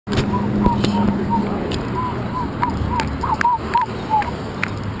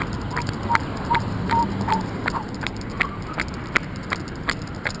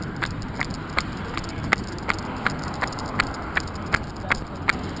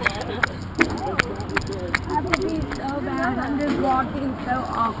walking so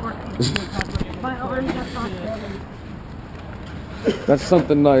awkward. My arms are not steady. That's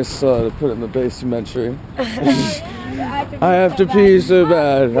something nice to put in the documentary. I have to pee so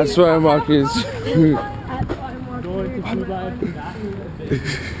bad. That's why I'm walking. That's why I'm walking.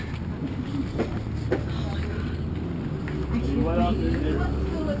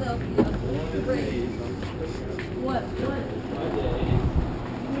 What?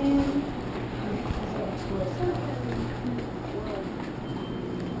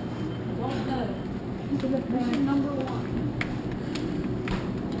 Mission number 1.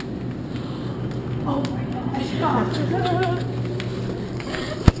 Oh my gosh, stop.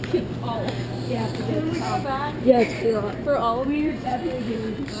 Yeah, for all of you,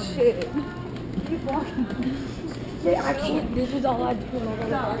 definitely shit. Keep walking. Yeah, I can't. This is all I do when I go to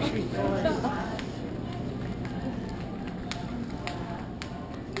the grocery store.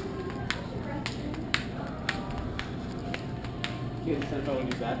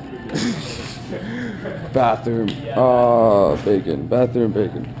 Bathroom. Bacon. Bathroom,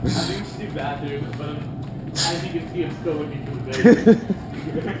 bacon. I think you should do bathroom, but as you can see, I'm still looking for the bacon.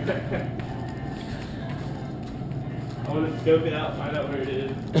 I want to scope it out, find out where it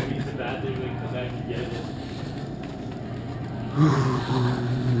is, maybe the bathroom, and come back and get it.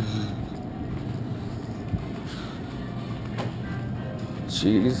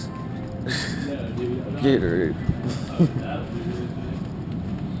 Cheese. No, dude. Gatorade.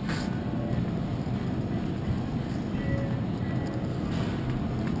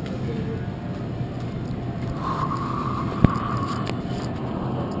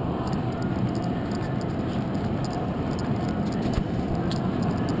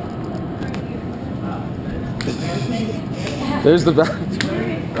 There's the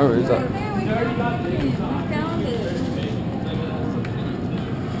bathroom. Oh, is that? I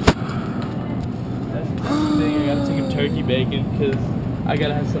gotta take him turkey bacon because I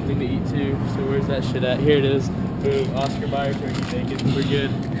gotta have something to eat too. So where's that shit at? Here it is. Boom. Oscar Mayer turkey bacon. We're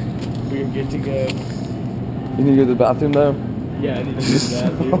good. We're good to go. You need to go to the bathroom though? Yeah, I need to go to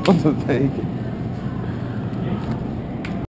the bathroom. The bacon.